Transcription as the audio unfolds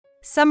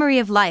Summary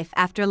of Life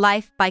After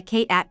Life by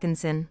Kate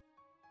Atkinson.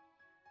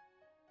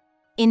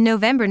 In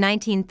November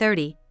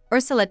 1930,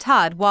 Ursula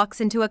Todd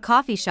walks into a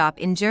coffee shop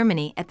in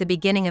Germany at the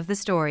beginning of the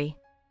story.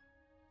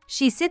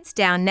 She sits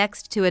down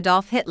next to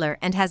Adolf Hitler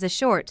and has a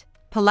short,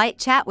 polite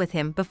chat with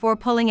him before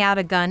pulling out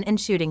a gun and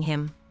shooting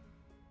him.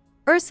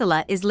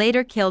 Ursula is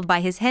later killed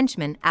by his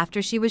henchmen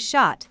after she was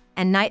shot,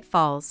 and night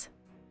falls.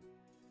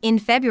 In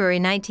February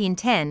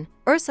 1910,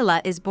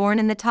 Ursula is born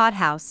in the Todd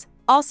House,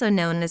 also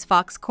known as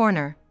Fox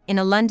Corner, in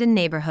a London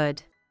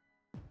neighborhood.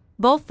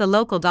 Both the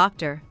local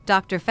doctor,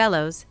 Dr.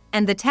 Fellows,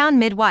 and the town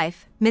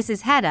midwife,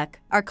 Mrs. Haddock,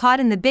 are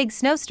caught in the big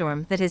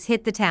snowstorm that has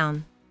hit the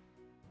town.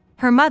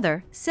 Her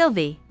mother,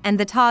 Sylvie, and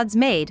the Todd's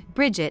maid,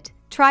 Bridget,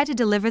 try to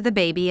deliver the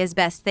baby as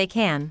best they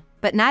can,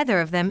 but neither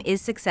of them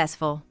is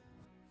successful.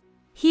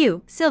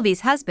 Hugh,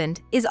 Sylvie's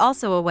husband, is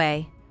also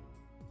away.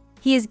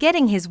 He is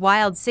getting his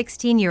wild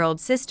 16-year-old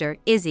sister,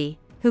 Izzy,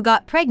 who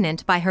got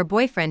pregnant by her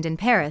boyfriend in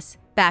Paris,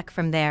 back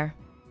from there.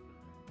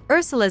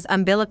 Ursula's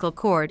umbilical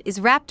cord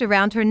is wrapped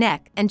around her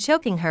neck and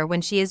choking her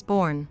when she is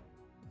born.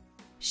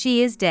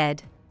 She is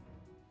dead.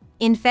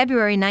 In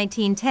February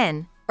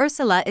 1910,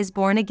 Ursula is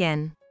born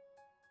again.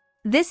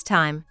 This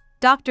time,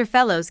 Dr.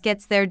 Fellows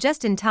gets there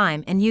just in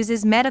time and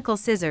uses medical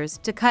scissors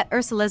to cut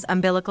Ursula's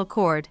umbilical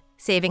cord,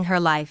 saving her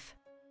life.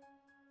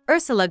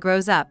 Ursula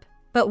grows up,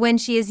 but when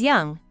she is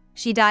young,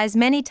 she dies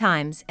many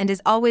times and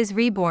is always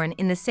reborn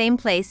in the same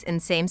place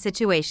and same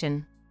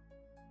situation.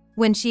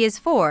 When she is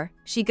 4,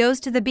 she goes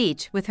to the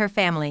beach with her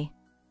family.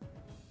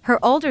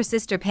 Her older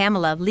sister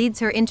Pamela leads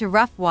her into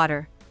rough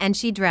water, and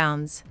she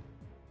drowns.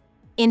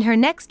 In her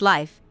next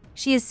life,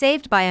 she is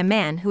saved by a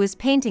man who is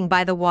painting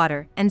by the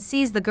water and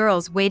sees the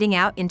girls wading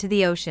out into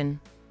the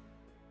ocean.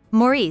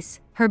 Maurice,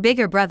 her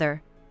bigger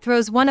brother,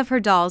 throws one of her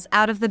dolls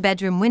out of the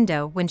bedroom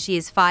window when she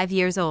is 5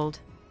 years old.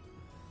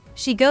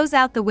 She goes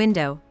out the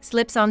window,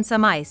 slips on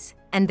some ice,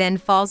 and then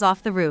falls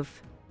off the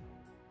roof.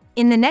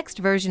 In the next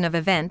version of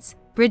events,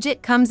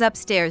 Bridget comes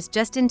upstairs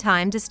just in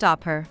time to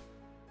stop her.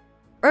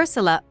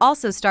 Ursula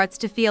also starts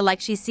to feel like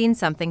she's seen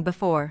something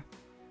before.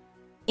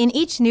 In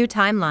each new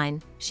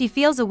timeline, she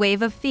feels a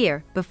wave of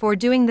fear before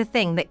doing the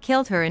thing that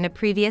killed her in a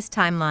previous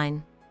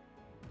timeline.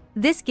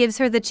 This gives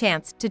her the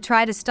chance to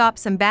try to stop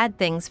some bad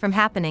things from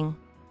happening.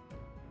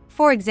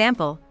 For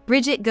example,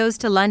 Bridget goes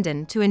to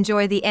London to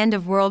enjoy the end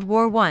of World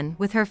War I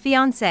with her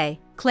fiancé,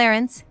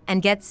 Clarence,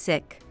 and gets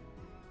sick.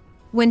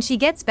 When she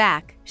gets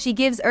back, she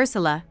gives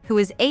Ursula, who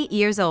is 8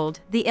 years old,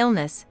 the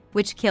illness,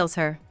 which kills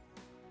her.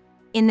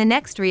 In the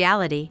next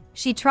reality,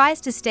 she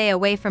tries to stay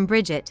away from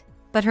Bridget,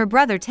 but her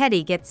brother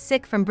Teddy gets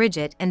sick from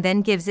Bridget and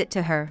then gives it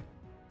to her.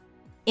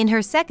 In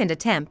her second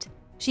attempt,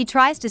 she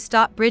tries to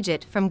stop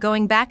Bridget from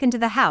going back into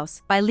the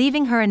house by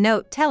leaving her a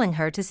note telling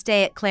her to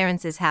stay at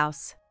Clarence's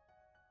house.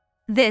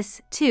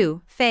 This,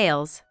 too,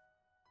 fails.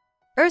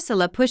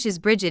 Ursula pushes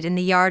Bridget in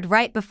the yard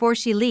right before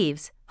she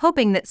leaves,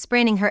 hoping that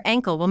spraining her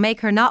ankle will make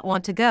her not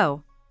want to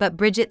go, but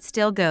Bridget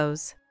still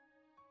goes.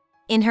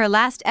 In her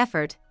last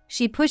effort,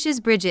 she pushes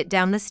Bridget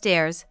down the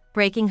stairs,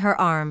 breaking her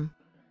arm.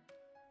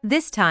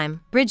 This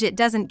time, Bridget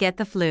doesn't get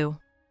the flu.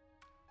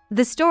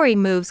 The story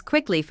moves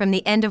quickly from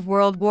the end of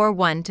World War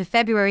I to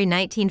February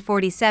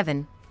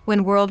 1947,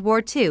 when World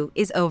War II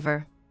is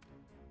over.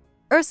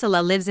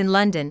 Ursula lives in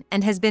London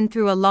and has been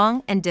through a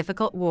long and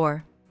difficult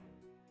war.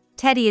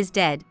 Teddy is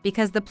dead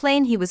because the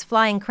plane he was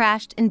flying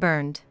crashed and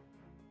burned.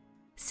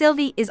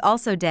 Sylvie is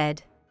also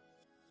dead.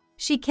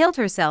 She killed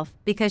herself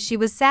because she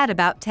was sad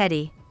about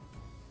Teddy.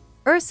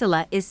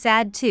 Ursula is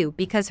sad too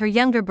because her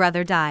younger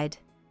brother died.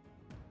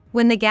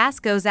 When the gas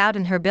goes out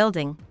in her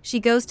building, she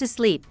goes to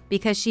sleep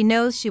because she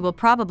knows she will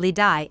probably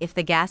die if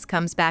the gas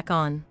comes back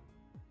on.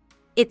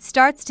 It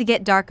starts to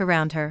get dark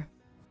around her.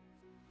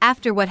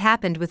 After what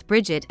happened with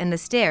Bridget and the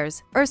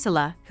stairs,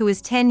 Ursula, who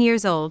is 10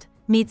 years old,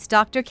 meets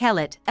Dr.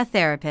 Kellett, a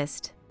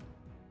therapist.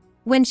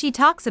 When she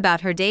talks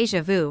about her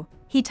déjà vu,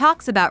 he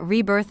talks about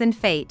rebirth and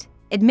fate,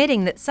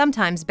 admitting that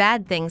sometimes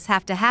bad things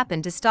have to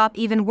happen to stop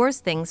even worse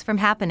things from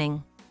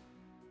happening.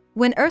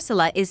 When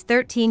Ursula is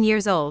 13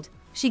 years old,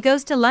 she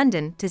goes to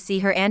London to see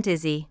her Aunt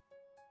Izzy.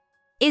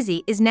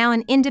 Izzy is now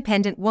an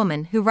independent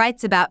woman who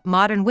writes about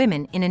modern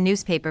women in a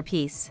newspaper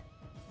piece.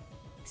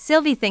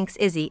 Sylvie thinks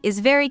Izzy is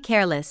very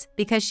careless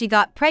because she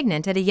got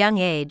pregnant at a young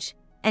age,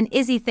 and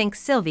Izzy thinks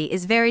Sylvie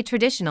is very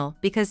traditional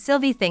because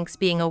Sylvie thinks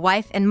being a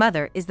wife and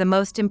mother is the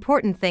most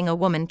important thing a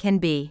woman can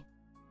be.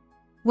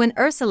 When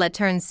Ursula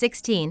turns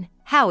 16,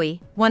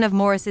 Howie, one of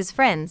Morris's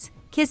friends,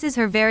 kisses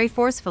her very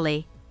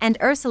forcefully, and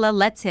Ursula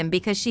lets him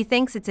because she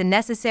thinks it's a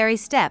necessary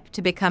step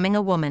to becoming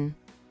a woman.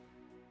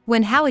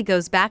 When Howie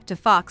goes back to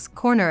Fox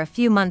Corner a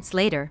few months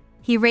later,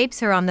 he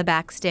rapes her on the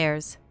back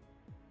stairs.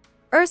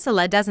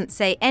 Ursula doesn't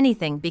say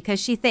anything because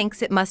she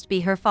thinks it must be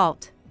her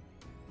fault.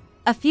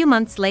 A few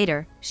months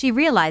later, she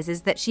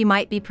realizes that she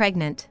might be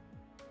pregnant.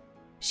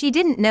 She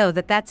didn't know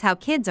that that's how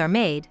kids are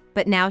made,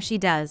 but now she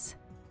does.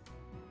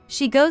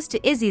 She goes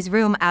to Izzy's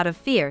room out of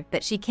fear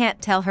that she can't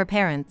tell her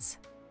parents.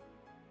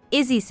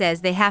 Izzy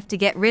says they have to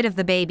get rid of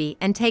the baby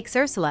and takes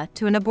Ursula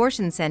to an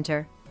abortion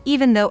center,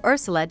 even though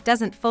Ursula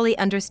doesn't fully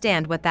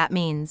understand what that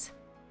means.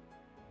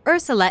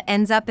 Ursula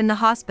ends up in the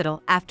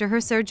hospital after her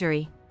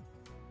surgery.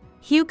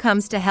 Hugh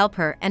comes to help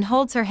her and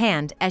holds her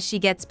hand as she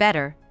gets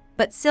better,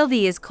 but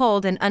Sylvie is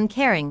cold and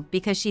uncaring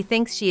because she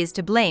thinks she is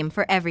to blame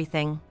for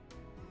everything.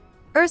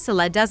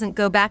 Ursula doesn't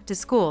go back to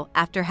school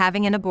after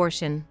having an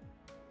abortion.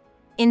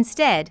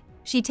 Instead,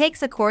 she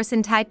takes a course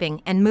in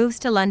typing and moves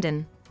to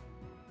London.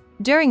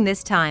 During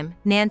this time,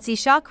 Nancy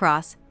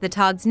Shawcross, the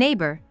Todd's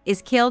neighbor,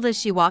 is killed as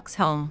she walks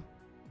home.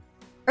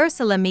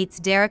 Ursula meets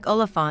Derek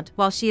Oliphant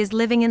while she is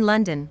living in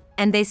London,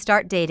 and they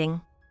start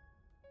dating.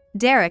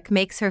 Derek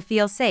makes her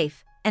feel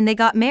safe, and they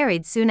got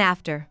married soon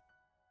after.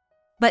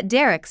 But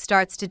Derek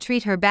starts to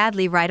treat her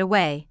badly right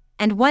away,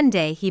 and one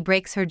day he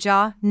breaks her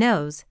jaw,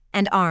 nose,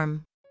 and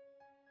arm.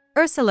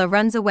 Ursula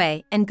runs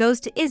away and goes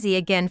to Izzy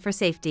again for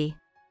safety.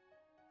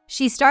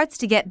 She starts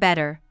to get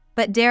better,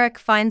 but Derek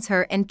finds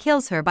her and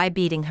kills her by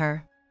beating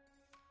her.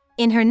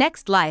 In her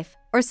next life,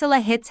 Ursula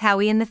hits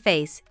Howie in the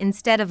face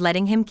instead of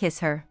letting him kiss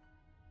her.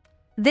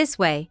 This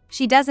way,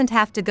 she doesn't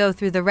have to go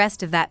through the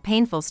rest of that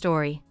painful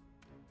story.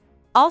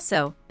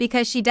 Also,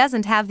 because she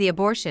doesn't have the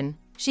abortion,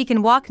 she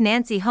can walk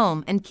Nancy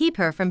home and keep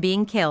her from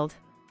being killed.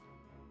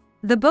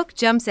 The book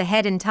jumps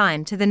ahead in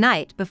time to the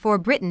night before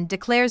Britain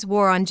declares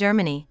war on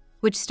Germany,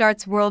 which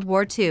starts World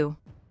War II.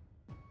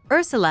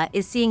 Ursula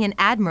is seeing an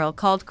admiral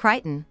called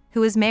Crichton,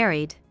 who is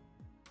married.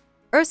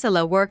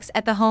 Ursula works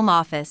at the Home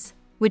Office,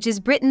 which is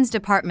Britain's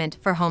Department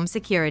for Home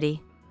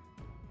Security.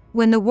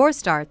 When the war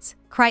starts,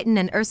 Crichton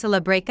and Ursula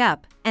break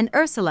up, and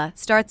Ursula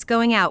starts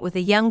going out with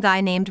a young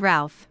guy named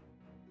Ralph.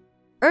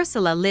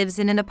 Ursula lives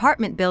in an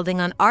apartment building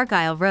on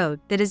Argyle Road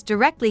that is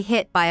directly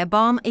hit by a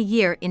bomb a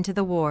year into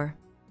the war.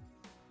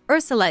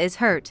 Ursula is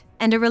hurt,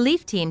 and a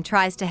relief team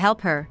tries to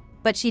help her,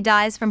 but she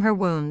dies from her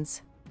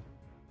wounds.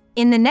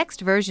 In the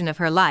next version of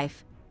her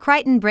life,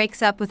 Crichton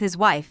breaks up with his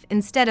wife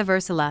instead of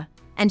Ursula,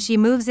 and she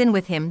moves in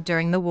with him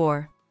during the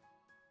war.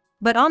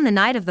 But on the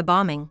night of the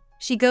bombing,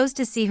 she goes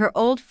to see her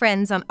old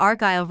friends on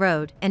Argyle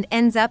Road and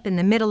ends up in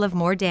the middle of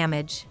more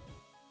damage.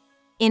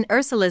 In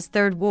Ursula's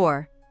third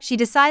war, she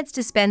decides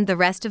to spend the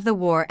rest of the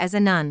war as a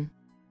nun.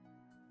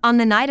 On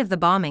the night of the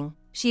bombing,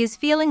 she is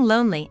feeling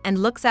lonely and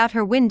looks out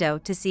her window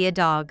to see a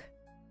dog.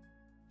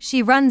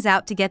 She runs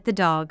out to get the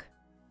dog.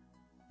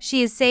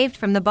 She is saved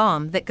from the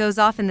bomb that goes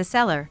off in the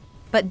cellar,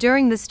 but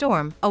during the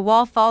storm, a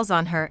wall falls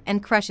on her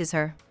and crushes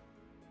her.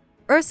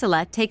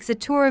 Ursula takes a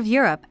tour of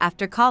Europe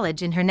after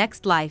college in her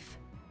next life.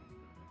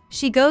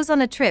 She goes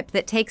on a trip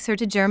that takes her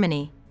to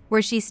Germany,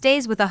 where she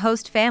stays with a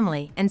host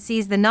family and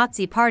sees the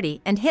Nazi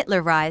Party and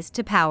Hitler rise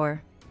to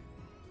power.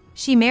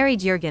 She married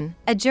Jürgen,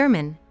 a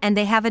German, and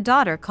they have a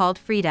daughter called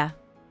Frieda.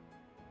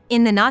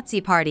 In the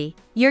Nazi Party,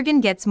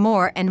 Jürgen gets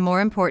more and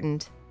more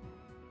important.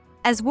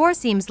 As war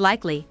seems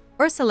likely,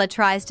 Ursula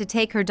tries to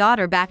take her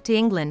daughter back to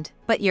England,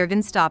 but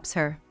Jürgen stops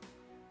her.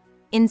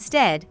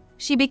 Instead,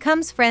 she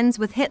becomes friends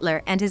with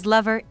Hitler and his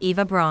lover,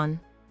 Eva Braun.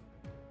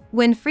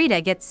 When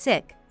Frieda gets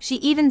sick, she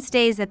even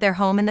stays at their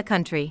home in the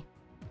country.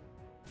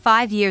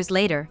 5 years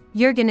later,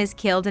 Jürgen is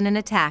killed in an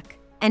attack,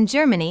 and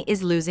Germany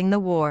is losing the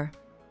war.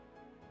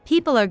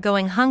 People are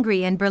going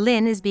hungry and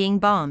Berlin is being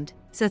bombed,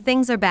 so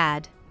things are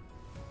bad.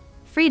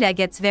 Frieda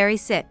gets very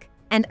sick,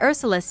 and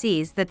Ursula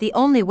sees that the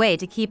only way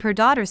to keep her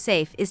daughter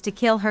safe is to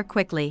kill her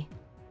quickly.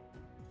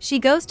 She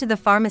goes to the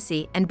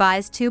pharmacy and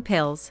buys 2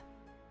 pills.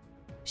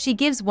 She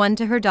gives one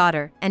to her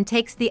daughter and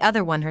takes the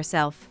other one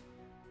herself.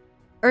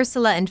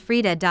 Ursula and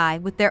Frieda die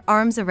with their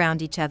arms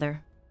around each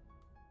other.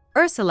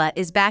 Ursula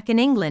is back in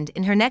England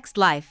in her next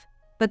life,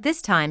 but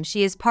this time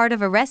she is part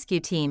of a rescue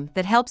team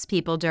that helps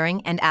people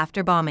during and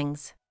after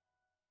bombings.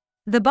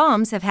 The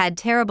bombs have had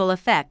terrible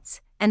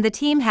effects, and the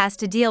team has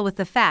to deal with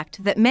the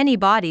fact that many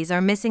bodies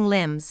are missing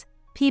limbs,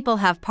 people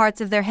have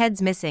parts of their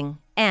heads missing,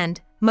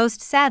 and,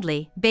 most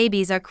sadly,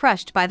 babies are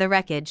crushed by the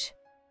wreckage.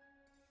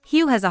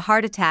 Hugh has a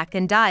heart attack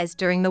and dies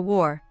during the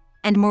war,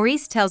 and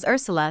Maurice tells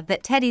Ursula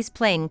that Teddy's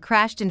plane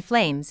crashed in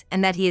flames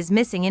and that he is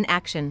missing in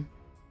action.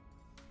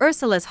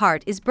 Ursula's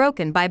heart is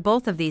broken by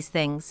both of these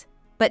things,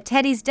 but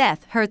Teddy's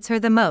death hurts her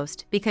the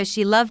most because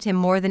she loved him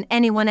more than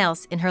anyone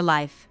else in her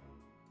life.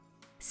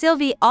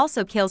 Sylvie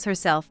also kills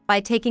herself by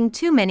taking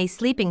too many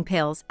sleeping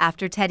pills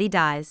after Teddy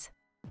dies.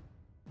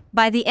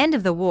 By the end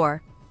of the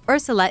war,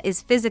 Ursula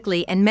is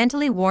physically and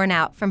mentally worn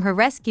out from her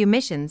rescue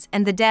missions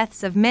and the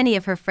deaths of many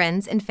of her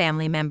friends and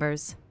family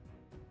members.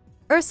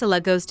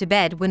 Ursula goes to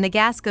bed when the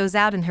gas goes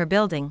out in her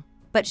building,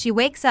 but she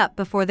wakes up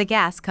before the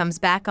gas comes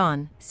back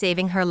on,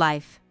 saving her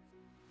life.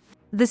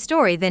 The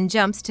story then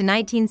jumps to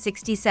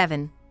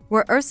 1967,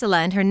 where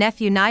Ursula and her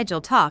nephew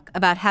Nigel talk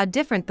about how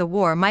different the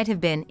war might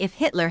have been if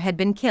Hitler had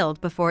been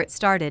killed before it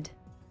started.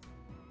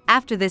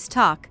 After this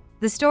talk,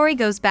 the story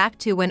goes back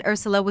to when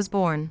Ursula was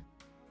born.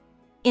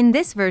 In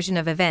this version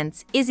of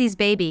events, Izzy's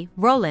baby,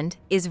 Roland,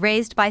 is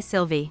raised by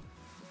Sylvie.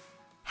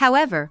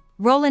 However,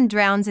 Roland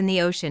drowns in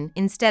the ocean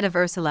instead of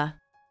Ursula.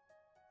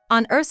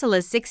 On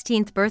Ursula's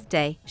 16th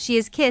birthday, she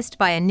is kissed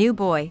by a new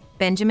boy,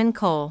 Benjamin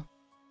Cole.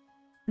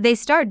 They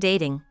start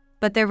dating,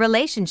 but their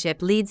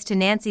relationship leads to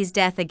Nancy's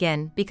death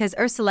again because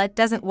Ursula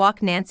doesn't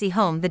walk Nancy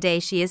home the day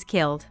she is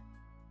killed.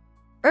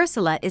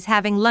 Ursula is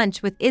having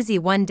lunch with Izzy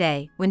one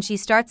day when she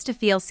starts to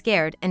feel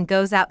scared and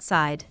goes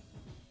outside.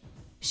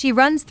 She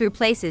runs through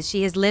places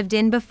she has lived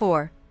in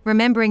before,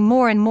 remembering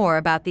more and more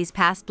about these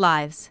past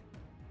lives.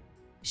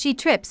 She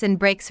trips and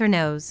breaks her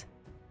nose.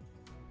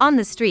 On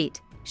the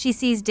street, she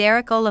sees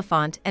Derek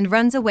Oliphant and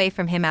runs away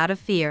from him out of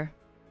fear.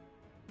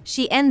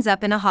 She ends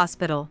up in a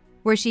hospital,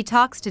 where she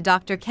talks to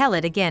Dr.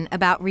 Kellett again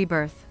about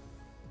rebirth.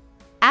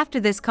 After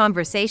this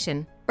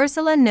conversation,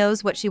 Ursula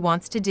knows what she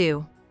wants to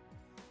do.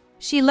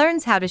 She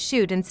learns how to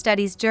shoot and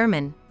studies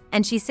German,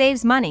 and she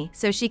saves money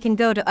so she can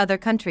go to other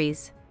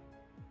countries.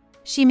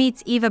 She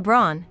meets Eva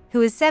Braun,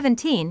 who is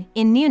 17,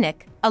 in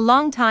Munich, a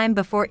long time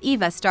before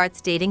Eva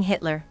starts dating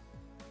Hitler.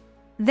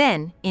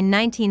 Then, in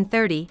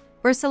 1930,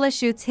 Ursula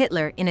shoots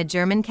Hitler in a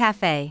German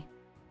cafe.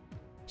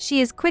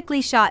 She is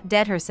quickly shot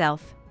dead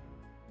herself.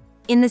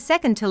 In the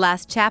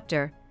second-to-last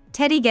chapter,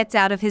 Teddy gets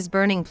out of his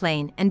burning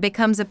plane and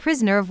becomes a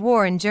prisoner of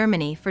war in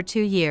Germany for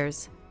 2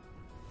 years.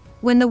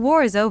 When the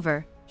war is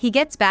over, he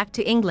gets back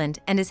to England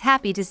and is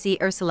happy to see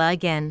Ursula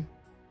again.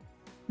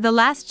 The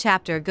last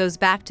chapter goes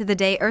back to the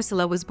day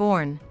Ursula was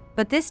born,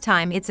 but this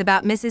time it's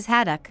about Mrs.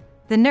 Haddock,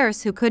 the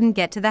nurse who couldn't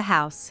get to the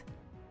house.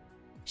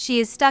 She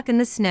is stuck in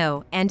the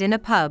snow and in a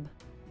pub.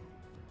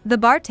 The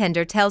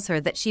bartender tells her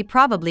that she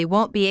probably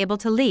won't be able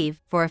to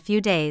leave for a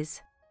few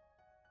days.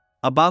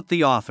 About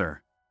the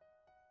author.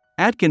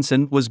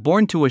 Atkinson was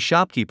born to a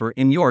shopkeeper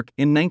in York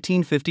in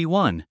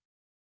 1951.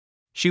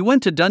 She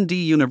went to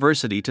Dundee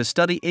University to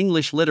study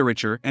English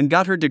literature and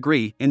got her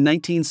degree in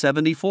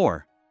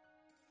 1974.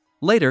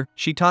 Later,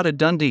 she taught at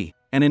Dundee,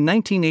 and in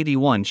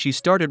 1981 she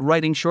started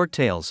writing short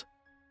tales.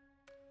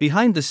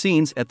 Behind the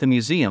Scenes at the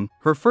Museum,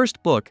 her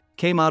first book,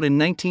 came out in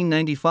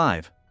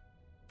 1995.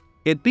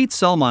 It beat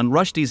Salman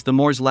Rushdie's The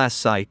Moor's Last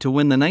Sigh to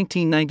win the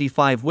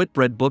 1995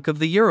 Whitbread Book of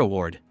the Year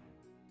award.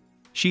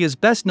 She is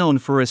best known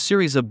for a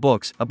series of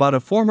books about a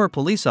former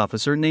police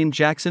officer named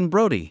Jackson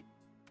Brodie.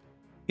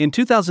 In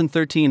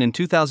 2013 and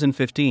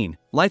 2015,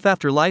 Life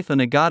After Life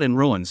and A God in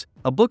Ruins,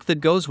 a book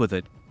that goes with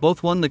it,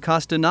 both won the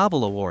Costa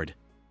Novel Award.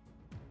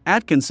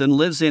 Atkinson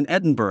lives in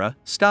Edinburgh,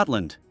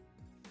 Scotland.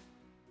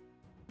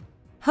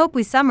 Hope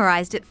we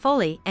summarized it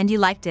fully and you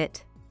liked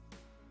it.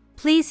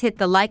 Please hit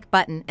the like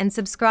button and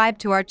subscribe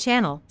to our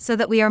channel so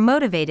that we are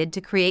motivated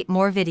to create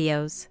more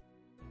videos.